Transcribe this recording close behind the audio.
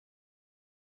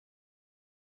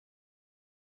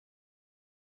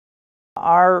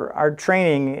Our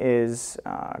training is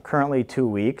currently 2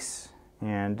 weeks,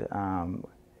 and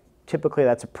typically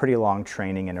that's a pretty long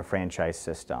training in a franchise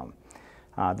system.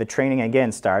 The training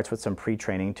again starts with some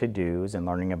pre-training to-dos and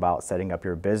learning about setting up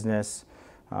your business,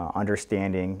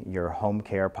 understanding your home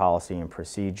care policy and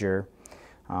procedure,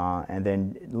 and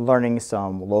then learning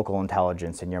some local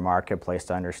intelligence in your marketplace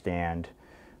to understand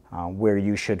where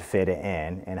you should fit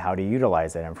in and how to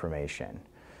utilize that information.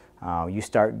 You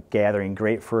start gathering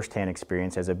great first-hand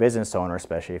experience as a business owner,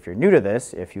 especially if you're new to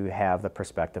this, if you have the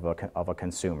perspective of a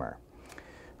consumer.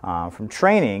 From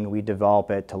training, we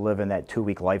develop it to live in that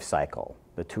 2-week life cycle.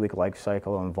 The 2-week life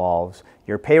cycle involves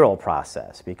your payroll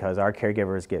process. Because our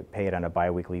caregivers get paid on a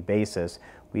biweekly basis,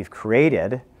 we've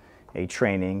created a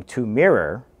training to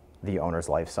mirror the owner's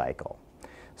life cycle.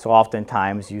 So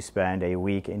oftentimes you spend a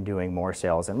week in doing more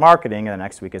sales and marketing, and the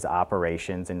next week is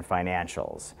operations and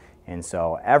financials. And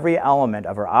so every element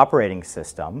of our operating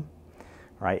system,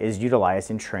 right, is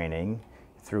utilized in training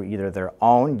through either their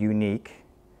own unique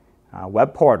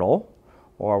web portal,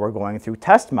 or we're going through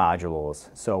test modules.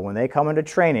 So when they come into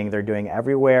training, they're doing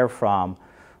everywhere from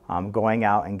going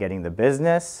out and getting the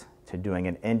business, to doing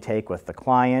an intake with the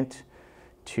client,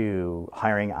 to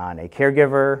hiring on a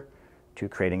caregiver, to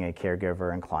creating a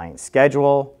caregiver and client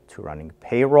schedule, to running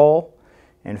payroll,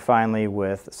 and finally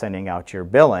with sending out your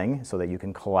billing so that you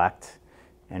can collect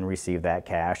and receive that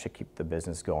cash to keep the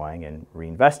business going and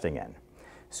reinvesting in.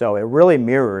 So it really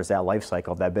mirrors that life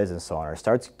cycle of that business owner. It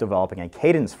starts developing a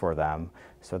cadence for them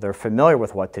so they're familiar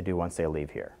with what to do once they leave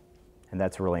here. And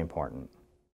that's really important.